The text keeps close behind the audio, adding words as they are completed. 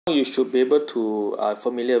You should be able to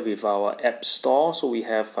familiar with our app store. So we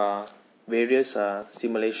have various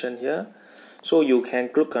simulation here. So you can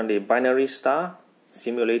click on the binary star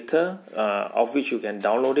simulator, of which you can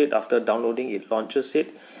download it. After downloading, it launches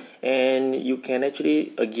it, and you can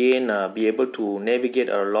actually again be able to navigate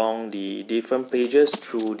along the different pages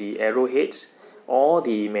through the arrowheads or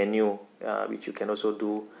the menu, which you can also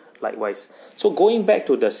do likewise. So going back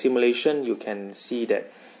to the simulation, you can see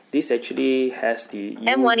that this actually has the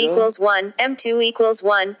M1 equals 1, M2 equals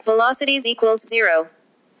 1, velocities equals 0.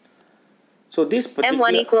 So this particular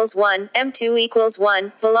M1 equals 1, M2 equals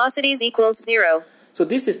 1, velocities equals 0. So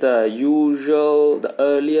this is the usual, the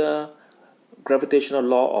earlier gravitational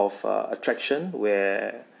law of attraction,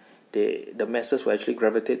 where the masses will actually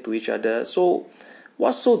gravitate to each other. So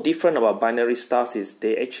what's so different about binary stars is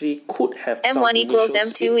they actually could have M1 some equals initial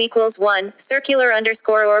M2 speed. equals 1, circular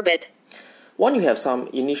underscore orbit. One, you have some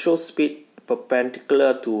initial speed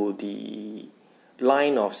perpendicular to the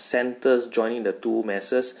line of centers joining the two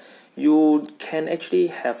masses. You can actually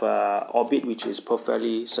have a orbit which is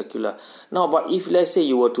perfectly circular. Now, but if let's say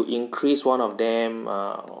you were to increase one of them,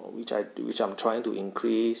 which I'm trying to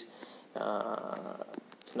increase,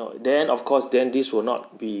 then of course this will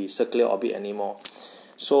not be circular orbit anymore.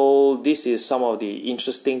 So this is some of the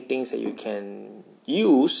interesting things that you can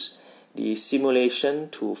use the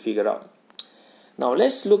simulation to figure out. Now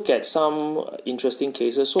let's look at some interesting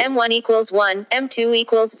cases. So M1 equals 1, M2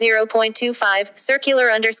 equals 0.25,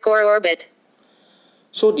 circular underscore orbit.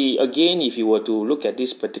 So again, if you were to look at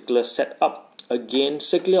this particular setup, again,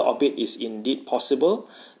 circular orbit is indeed possible,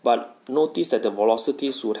 but notice that the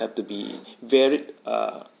velocities would have to be varied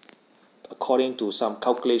according to some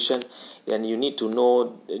calculation, and you need to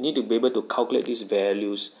be able to calculate these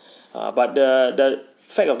values. But the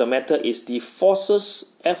fact of the matter is the forces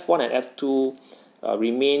F1 and F2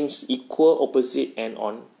 remains equal, opposite, and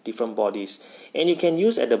on different bodies. And you can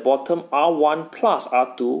use at the bottom R1 plus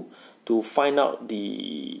R2 to find out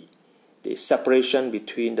the separation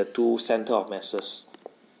between the two center of masses.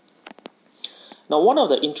 Now, one of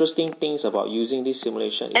the interesting things about using this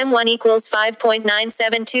simulation is M1 equals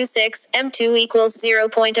 5.9726, M2 equals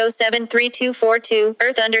 0.073242,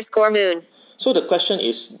 Earth underscore moon. So the question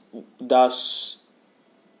is, does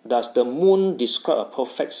the moon describe a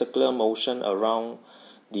perfect circular motion around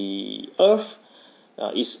the Earth?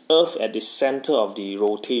 Is Earth at the center of the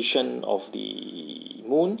rotation of the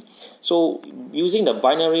moon? So using the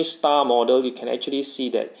binary star model, you can actually see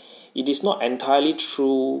that it is not entirely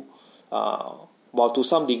true. Well, to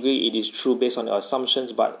some degree it is true based on the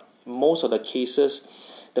assumptions, but most of the cases,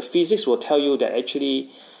 the physics will tell you that actually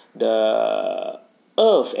the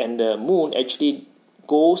Earth and the moon actually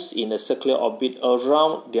goes in a circular orbit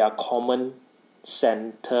around their common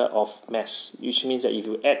center of mass, which means that if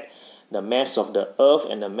you add the mass of the Earth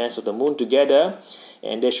and the mass of the moon together,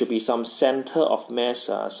 and there should be some center of mass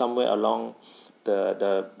somewhere along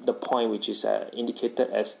the point which is indicated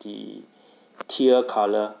as the teal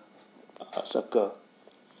color circle.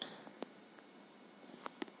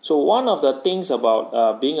 So one of the things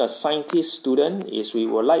about being a scientist student is we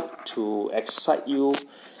would like to excite you,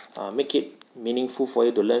 make it meaningful for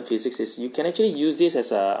you to learn physics. Is you can actually use this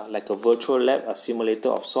as like a virtual lab, a simulator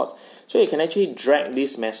of sorts. So you can actually drag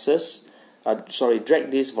these masses,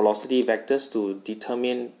 drag these velocity vectors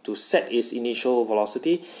to set its initial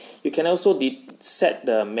velocity. You can also set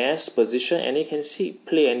the mass position, and you can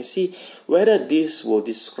play and see whether this will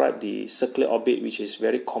describe the circular orbit, which is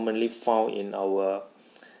very commonly found in our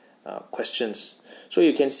questions. So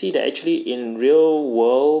you can see that actually in real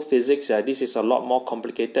world physics, this is a lot more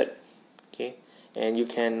complicated. Okay, and you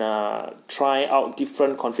can try out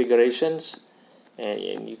different configurations,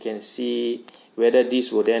 and you can see whether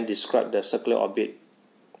this will then describe the circular orbit.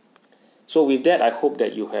 So with that, I hope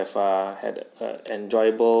that you have had an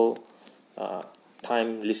enjoyable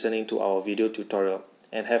time listening to our video tutorial,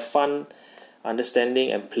 and have fun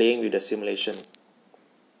understanding and playing with the simulation.